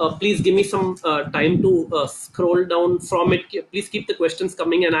 Please give me some time to scroll down from it. Please keep the questions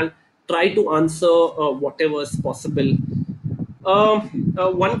coming, and I'll try to answer whatever is possible.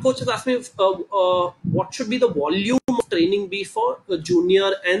 One coach has asked me what should be the volume of training be for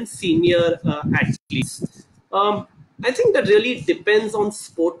junior and senior athletes. I think that really depends on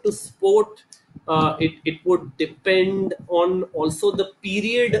sport to sport. It would depend on also the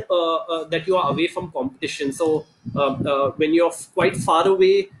period that you are away from competition. So when you're quite far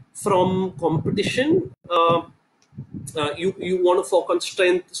away from competition, you want to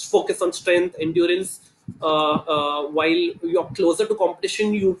focus on strength, endurance. While you're closer to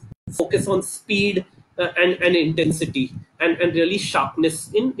competition, you focus on speed and intensity and really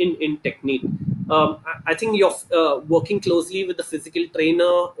sharpness in technique. I think you're working closely with the physical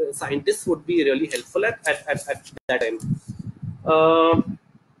trainer, scientists would be really helpful at that time.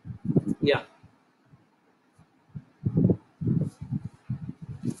 Yeah.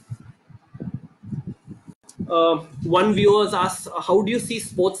 One viewer asks, "How do you see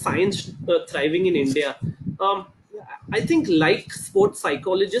sports science thriving in India?" Um, I think, like sports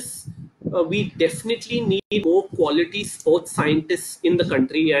psychologists, we definitely need more quality sports scientists in the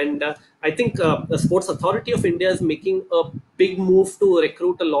country, and I think the Sports Authority of India is making a big move to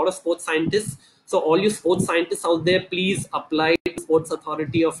recruit a lot of sports scientists. So, all you sports scientists out there, please apply to Sports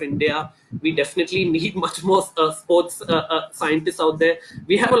Authority of India. We definitely need much more sports scientists out there.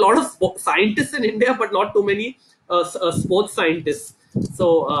 We have a lot of scientists in India, but not too many sports scientists. So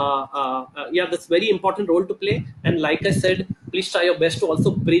yeah, that's very important role to play. And like I said, please try your best to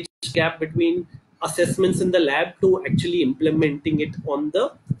also bridge gap between assessments in the lab to actually implementing it on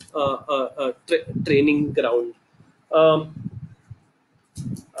the training ground. Um,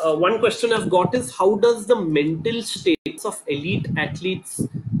 One question I've got is, how does the mental states of elite athletes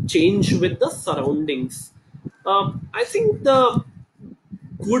change with the surroundings? I think the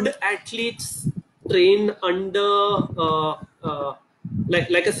good athletes train under,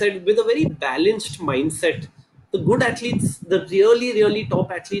 like I said, with a very balanced mindset. The good athletes, the really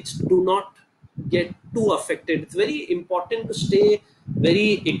top athletes, do not get too affected. It's very important to stay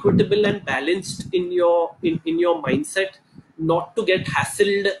very equitable and balanced in your mindset, not to get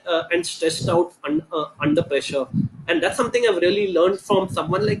hassled and stressed out under pressure. And that's something I've really learned from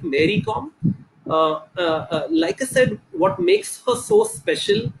someone like Mary Com. Like I said, what makes her so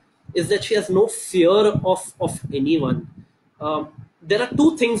special is that she has no fear of anyone. There are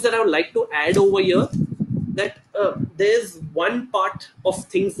two things that I would like to add over here. That there's one part of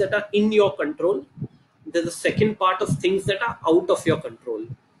things that are in your control. There's a second part of things that are out of your control.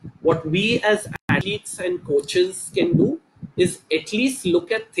 What we as athletes and coaches can do is at least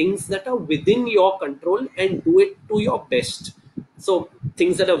look at things that are within your control and do it to your best. So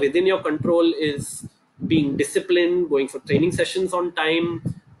things that are within your control is being disciplined, going for training sessions on time,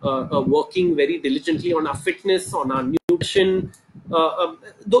 working very diligently on our fitness, on our nutrition.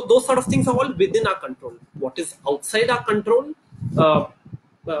 Those sort of things are all within our control. What is outside our control? Uh,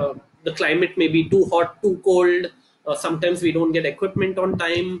 the climate may be too hot, too cold. Sometimes we don't get equipment on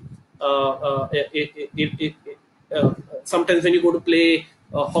time. Sometimes when you go to play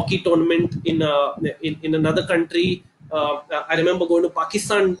a hockey tournament in another country, I remember going to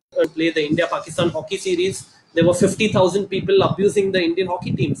Pakistan to play the India-Pakistan hockey series. There were 50,000 people abusing the Indian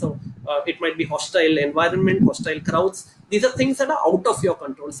hockey team. So it might be hostile environment, hostile crowds. These are things that are out of your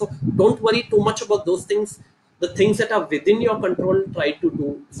control. So don't worry too much about those things. The things that are within your control, try to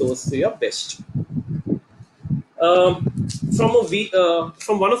do those to your best. Um,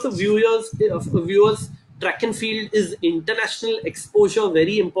 from one of the viewers, track and field is international exposure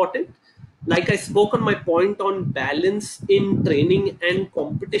very important. Like I spoke on my point on balance in training and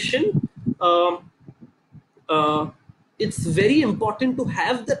competition. Um, uh, it's very important to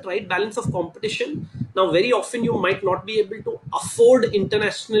have the right balance of competition. Now, very often you might not be able to afford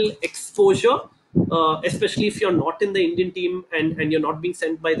international exposure, especially if you're not in the Indian team and you're not being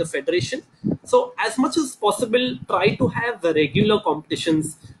sent by the federation. So, as much as possible, try to have regular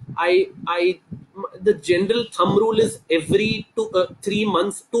competitions. The general thumb rule is every 3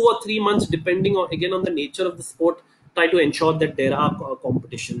 months, 2 or 3 months, depending on again on the nature of the sport. Try to ensure that there are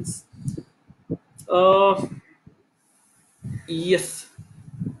competitions. Uh, Yes,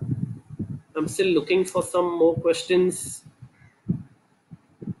 I'm still looking for some more questions.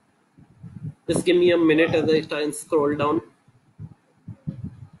 Just give me a minute as I try and scroll down.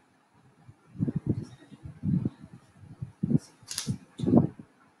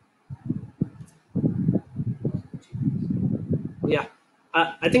 Yeah.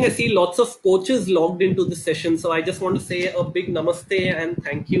 I think I see lots of coaches logged into this session. So I just want to say a big namaste and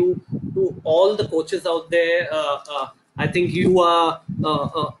thank you to all the coaches out there. I think you are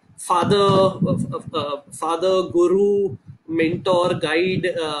father, guru, mentor, guide,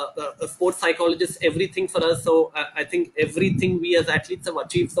 sports psychologist, everything for us. So I think everything we as athletes have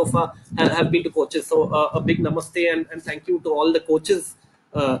achieved so far have been to coaches. So a big namaste and thank you to all the coaches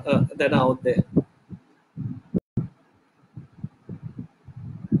that are out there.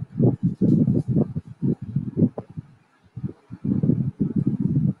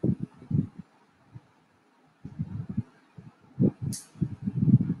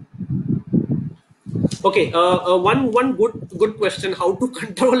 Okay, one good question: how to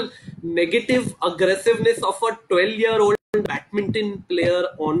control negative aggressiveness of a 12-year-old badminton player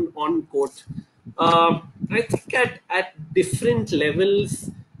on court? I think at different levels,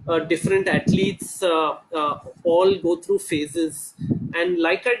 different athletes all go through phases, and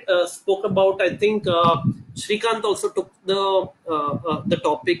like I spoke about, I think Shrikant also took the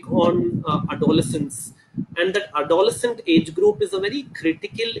topic on adolescence, and that adolescent age group is a very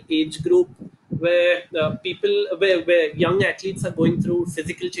critical age group where where young athletes are going through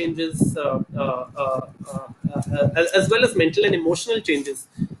physical changes as well as mental and emotional changes.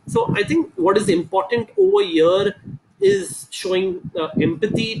 So I think what is important over here is showing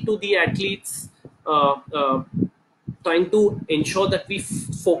empathy to the athletes, trying to ensure that we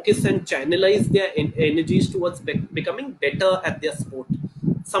focus and channelize their energies towards becoming better at their sport.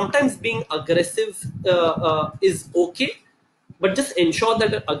 Sometimes being aggressive is okay, but just ensure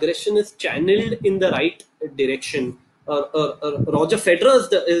that aggression is channeled in the right direction. Roger Federer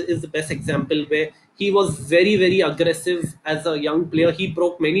is the best example, where he was very aggressive as a young player. He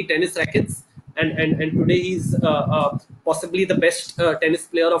broke many tennis rackets, and today he's possibly the best tennis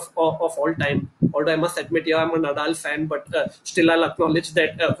player of all time. Although I must admit, yeah, I'm a Nadal fan, but still I'll acknowledge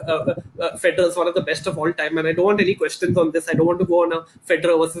that Federer is one of the best of all time, and I don't want any questions on this. I don't want to go on a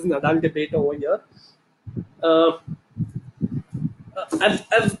Federer versus Nadal debate over here.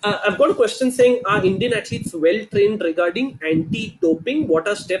 I've got a question saying, are Indian athletes well trained regarding anti-doping? What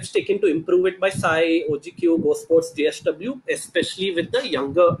are steps taken to improve it by SAI, OGQ, Go Sports, JSW, especially with the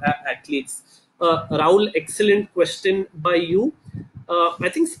younger athletes? Rahul, excellent question by you. I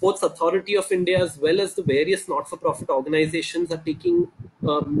think Sports Authority of India, as well as the various not-for-profit organizations, are taking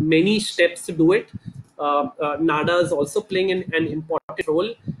many steps to do it. NADA is also playing an important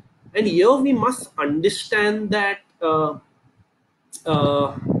role. And here we must understand that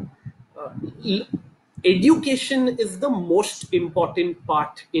education is the most important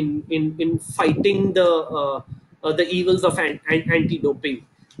part in fighting the evils of anti-doping,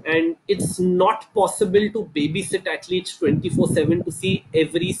 and it's not possible to babysit athletes 24/7 to see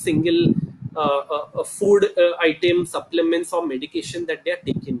every single food item, supplements, or medication that they are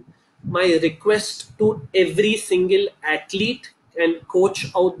taking. My request to every single athlete and coach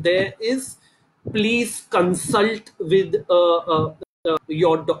out there is, please consult with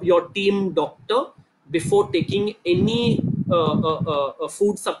your team doctor before taking any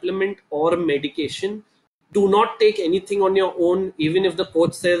food supplement or medication. Do not take anything on your own, even if the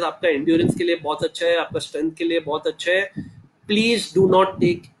coach says आपका endurance के लिए बहुत अच्छा है, आपका strength के लिए बहुत अच्छा है. Please do not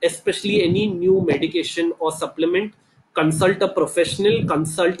take, especially any new medication or supplement. Consult a professional,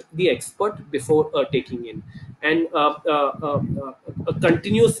 consult the expert before taking in. And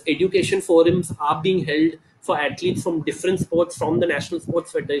continuous education forums are being held for athletes from different sports from the National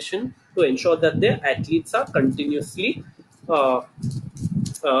Sports Federation to ensure that their athletes are continuously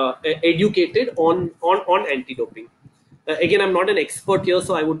educated on anti-doping. Again, I'm not an expert here,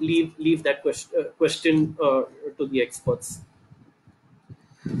 so I would leave that question to the experts.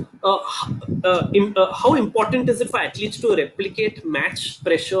 How important is it for athletes to replicate match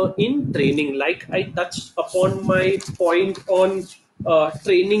pressure in training? Like I touched upon my point on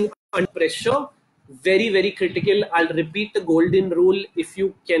training under pressure, very critical. I'll repeat the golden rule: if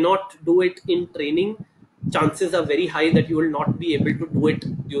you cannot do it in training, chances are very high that you will not be able to do it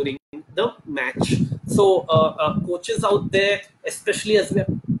during the match. So coaches out there, especially as we're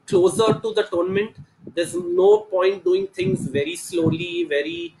closer to the tournament, there's no point doing things very slowly,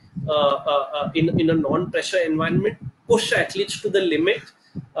 very in a non-pressure environment. Push athletes to the limit.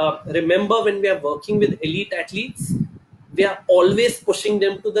 Remember, when we are working with elite athletes, we are always pushing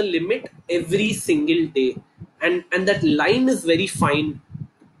them to the limit every single day, and that line is very fine.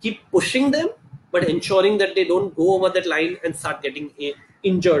 Keep pushing them, but ensuring that they don't go over that line and start getting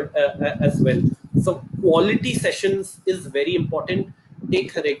injured as well. So quality sessions is very important.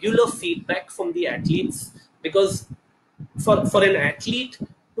 Take regular feedback from the athletes, because for an athlete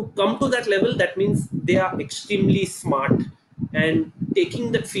to come to that level, that means they are extremely smart, and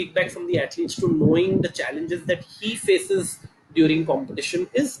taking that feedback from the athletes to knowing the challenges that he faces during competition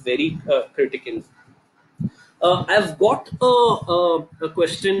is very critical. I've got a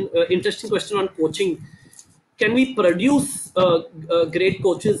question, interesting question on coaching. Can we produce great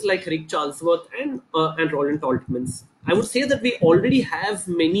coaches like Rick Charlesworth and Roland Altmans? I would say that we already have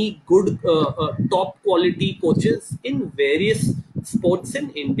many good top quality coaches in various sports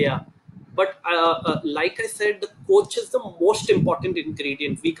in India. But like I said, the coach is the most important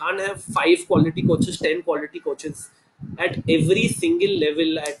ingredient. We can't have 5 quality coaches, 10 quality coaches at every single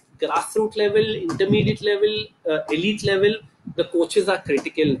level, at grassroots level, intermediate level, elite level. The coaches are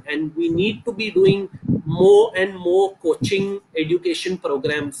critical, and we need to be doing more and more coaching education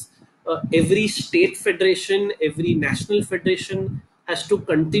programs. Every state federation, every national federation has to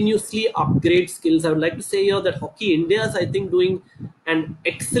continuously upgrade skills. I would like to say here that Hockey India is, I think, doing an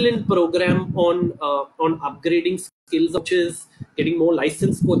excellent program on upgrading skills coaches, getting more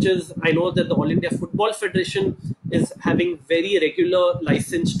licensed coaches. I know that the All India Football Federation is having very regular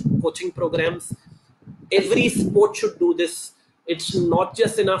licensed coaching programs. Every sport should do this. It's not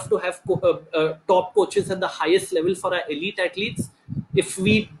just enough to have top coaches at the highest level for our elite athletes. If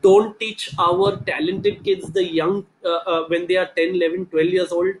we don't teach our talented kids, the young, when they are 10, 11, 12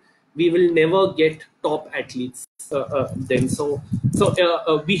 years old, we will never get top athletes then. So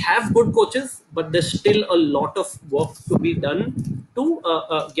we have good coaches, but there's still a lot of work to be done to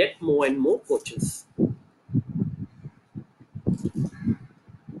get more and more coaches.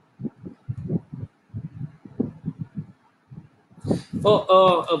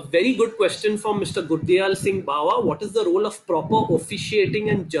 A very good question from Mr. Gurdial Singh Bawa. What is the role of proper officiating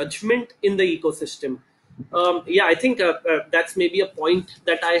and judgment in the ecosystem? Yeah, I think that's maybe a point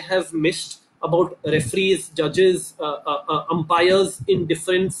that I have missed about referees, judges, umpires in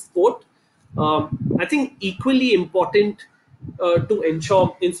different sport. I think equally important to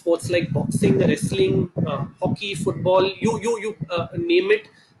ensure in sports like boxing, wrestling, hockey, football, you name it.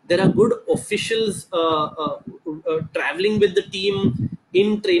 There are good officials traveling with the team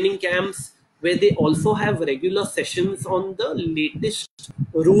in training camps, where they also have regular sessions on the latest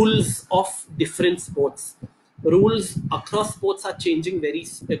rules of different sports. Rules across sports are changing very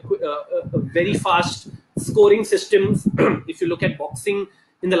fast. Scoring systems. If you look at boxing,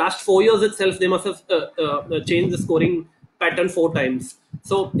 in the last 4 years itself, they must have changed the scoring pattern 4 times.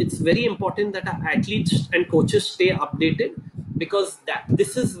 So it's very important that our athletes and coaches stay updated, because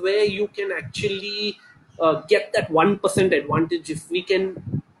this is where you can actually get that 1% advantage. If we can,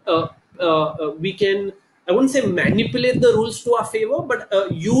 I wouldn't say manipulate the rules to our favor, but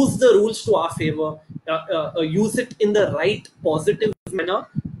use the rules to our favor, use it in the right positive manner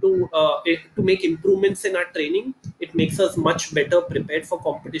to make improvements in our training. It makes us much better prepared for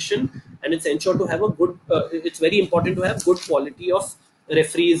competition, and it's ensured to have a good. It's very important to have good quality of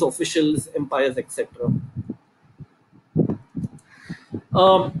referees, officials, umpires, etc.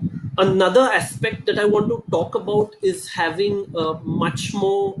 Another aspect that I want to talk about is having much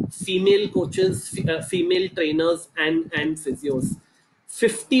more female coaches, female trainers, and physios.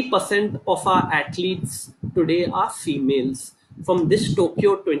 50% of our athletes today are females. From this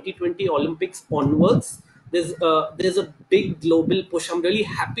Tokyo 2020 Olympics onwards, there's a big global push. I'm really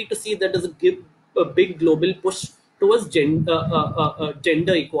happy to see that there's a big global push towards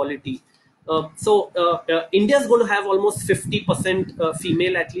gender equality. India is going to have almost 50%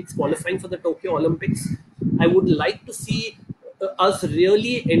 female athletes qualifying for the Tokyo Olympics. I would like to see us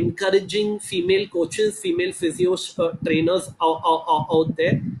really encouraging female coaches, female physios, trainers out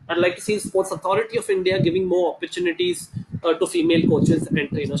there. I'd like to see Sports Authority of India giving more opportunities to female coaches and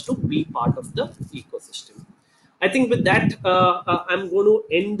trainers to be part of the ecosystem. I think with that, I'm going to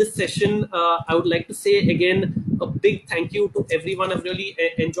end the session. I would like to say again a big thank you to everyone. I've really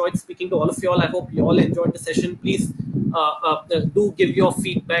enjoyed speaking to all of you all. I hope you all enjoyed the session. Please do give your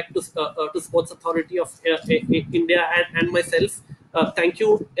feedback to Sports Authority of India and myself. Thank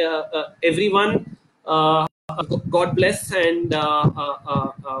you, everyone. God bless, and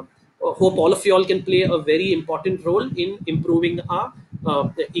hope all of you all can play a very important role in improving our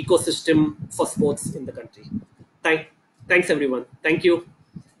ecosystem for sports in the country. Thanks everyone. Thank you.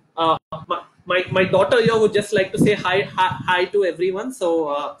 My daughter here would just like to say hi to everyone.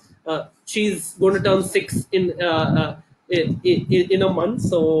 So she's going to turn 6 in a month.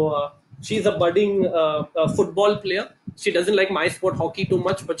 So she's a budding football player. She doesn't like my sport, hockey, too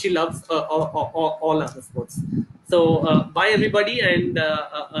much, but she loves all other sports. So bye everybody, and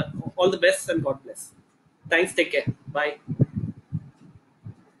all the best, and God bless. Thanks. Take care. Bye.